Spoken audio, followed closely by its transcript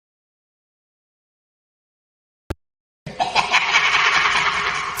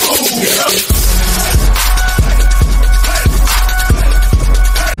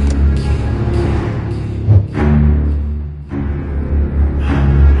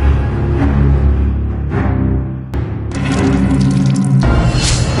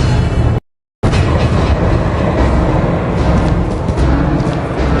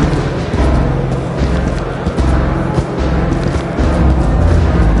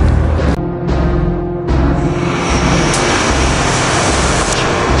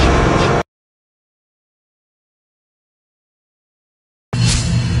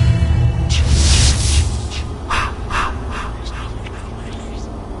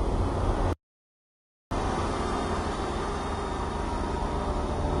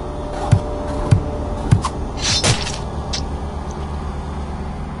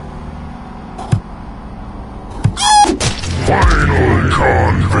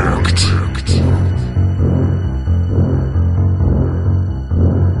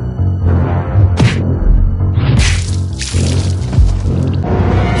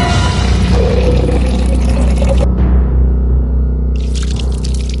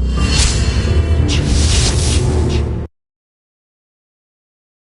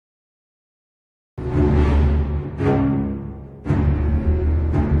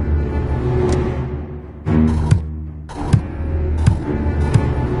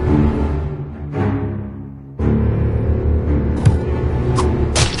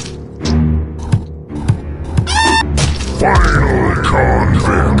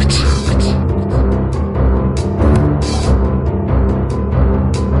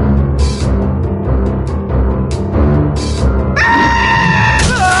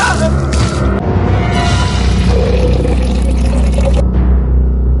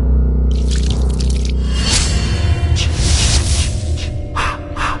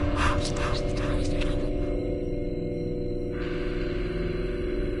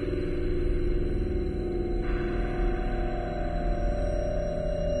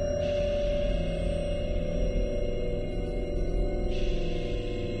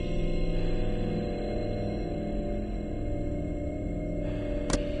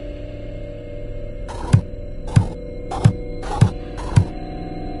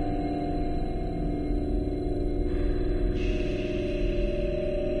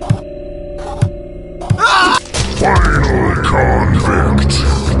convict.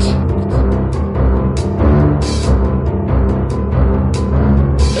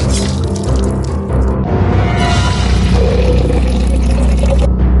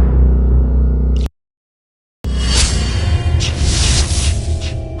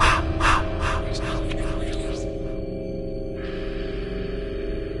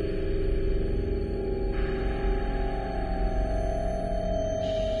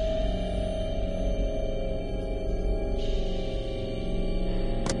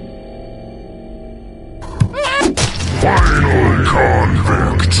 Final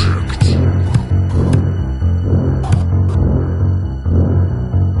convict.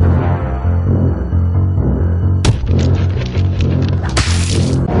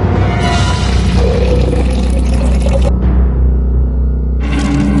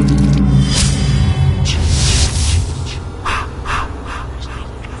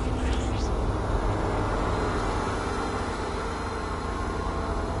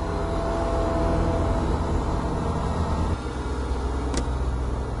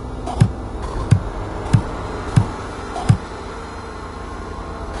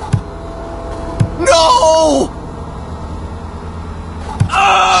 No!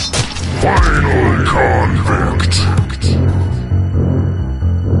 Final convict.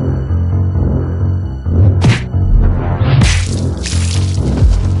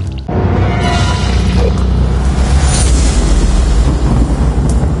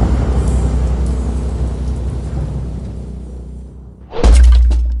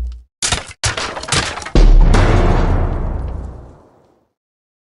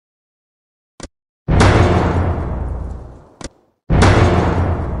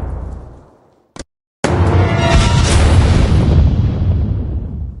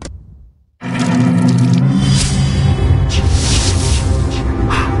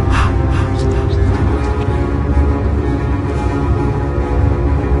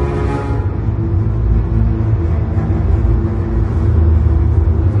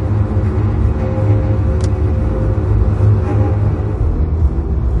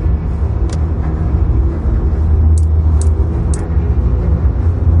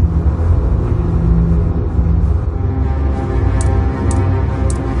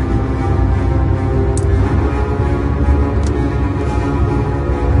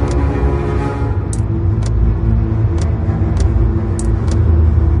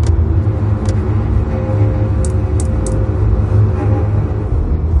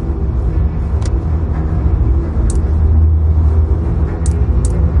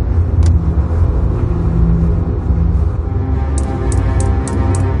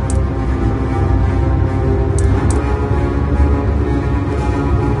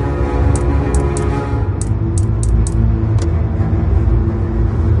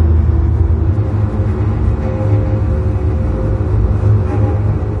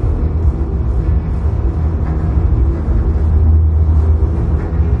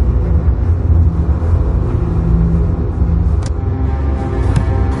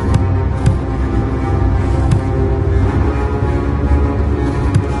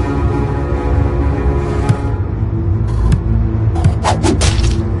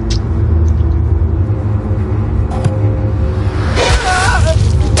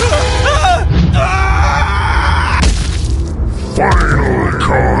 Final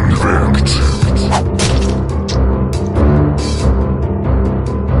convict.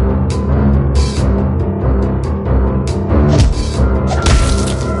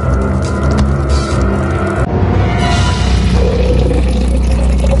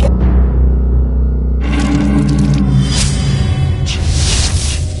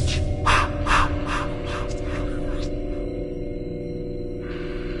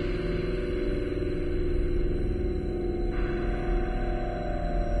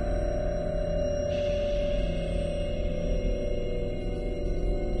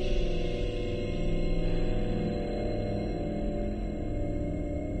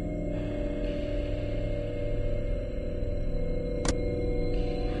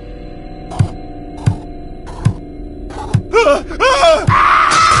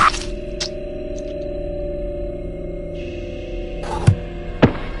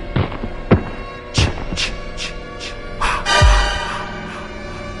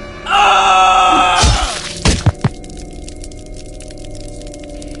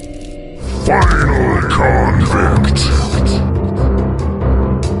 Final convict.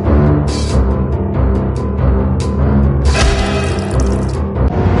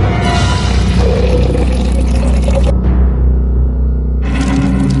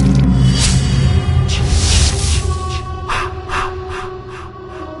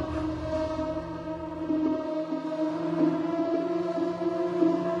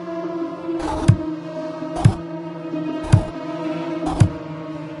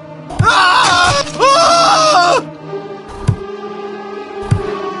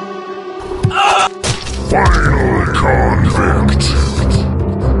 Final convict.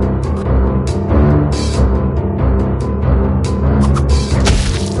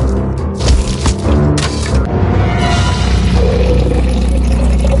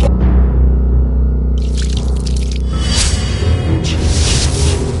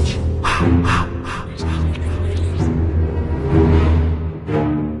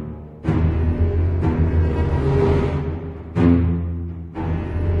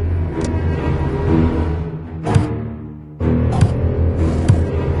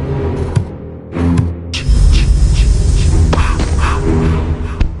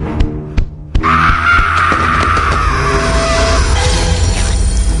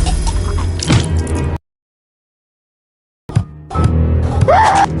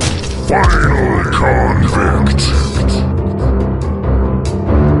 Final convict.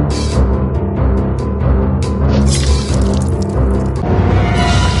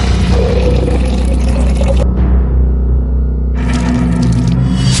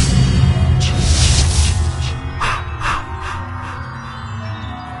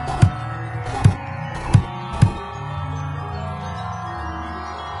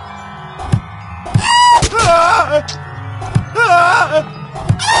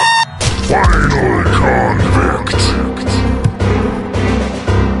 Final convict. Final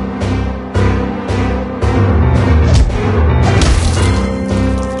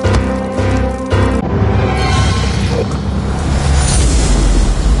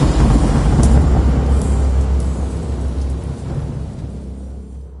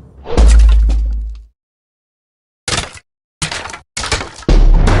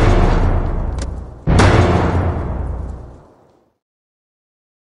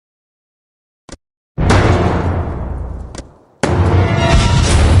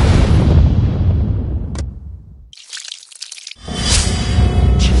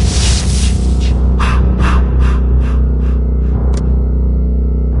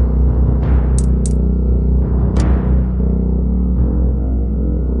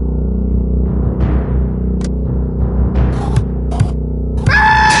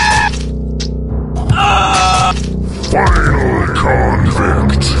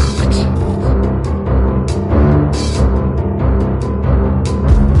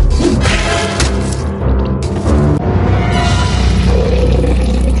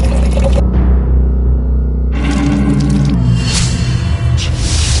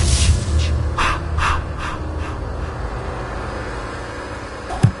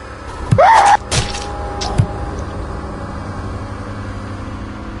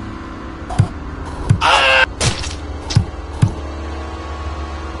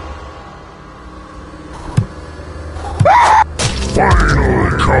Final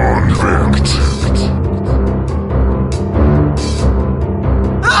convict.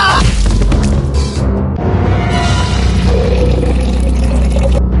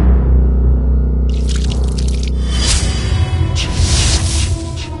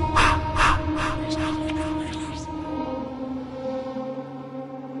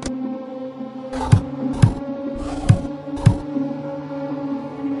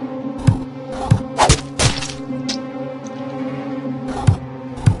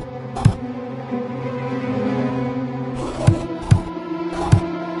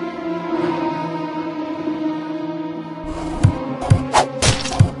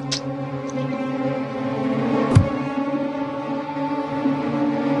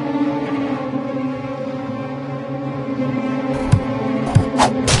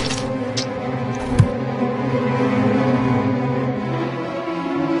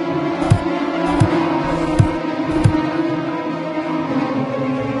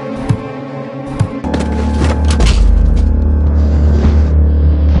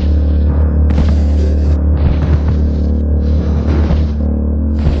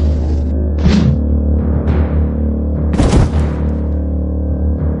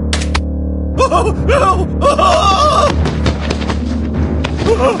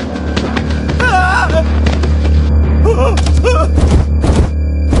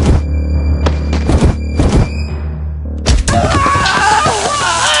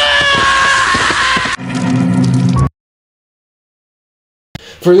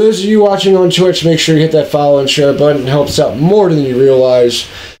 For those of you watching on Twitch, make sure you hit that follow and share button. It helps out more than you realize.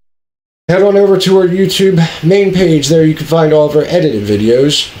 Head on over to our YouTube main page. There you can find all of our edited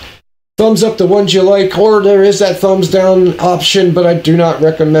videos. Thumbs up the ones you like, or there is that thumbs down option, but I do not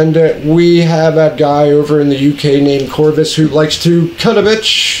recommend it. We have that guy over in the UK named Corvus who likes to cut a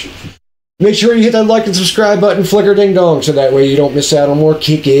bitch. Make sure you hit that like and subscribe button, flicker ding dong, so that way you don't miss out on more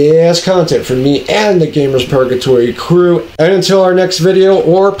kick-ass content from me and the Gamers Purgatory crew. And until our next video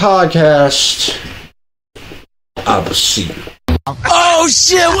or podcast, I will see you. Oh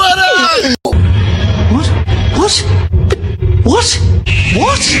shit, what up? What? What? What?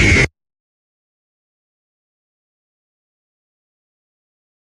 What?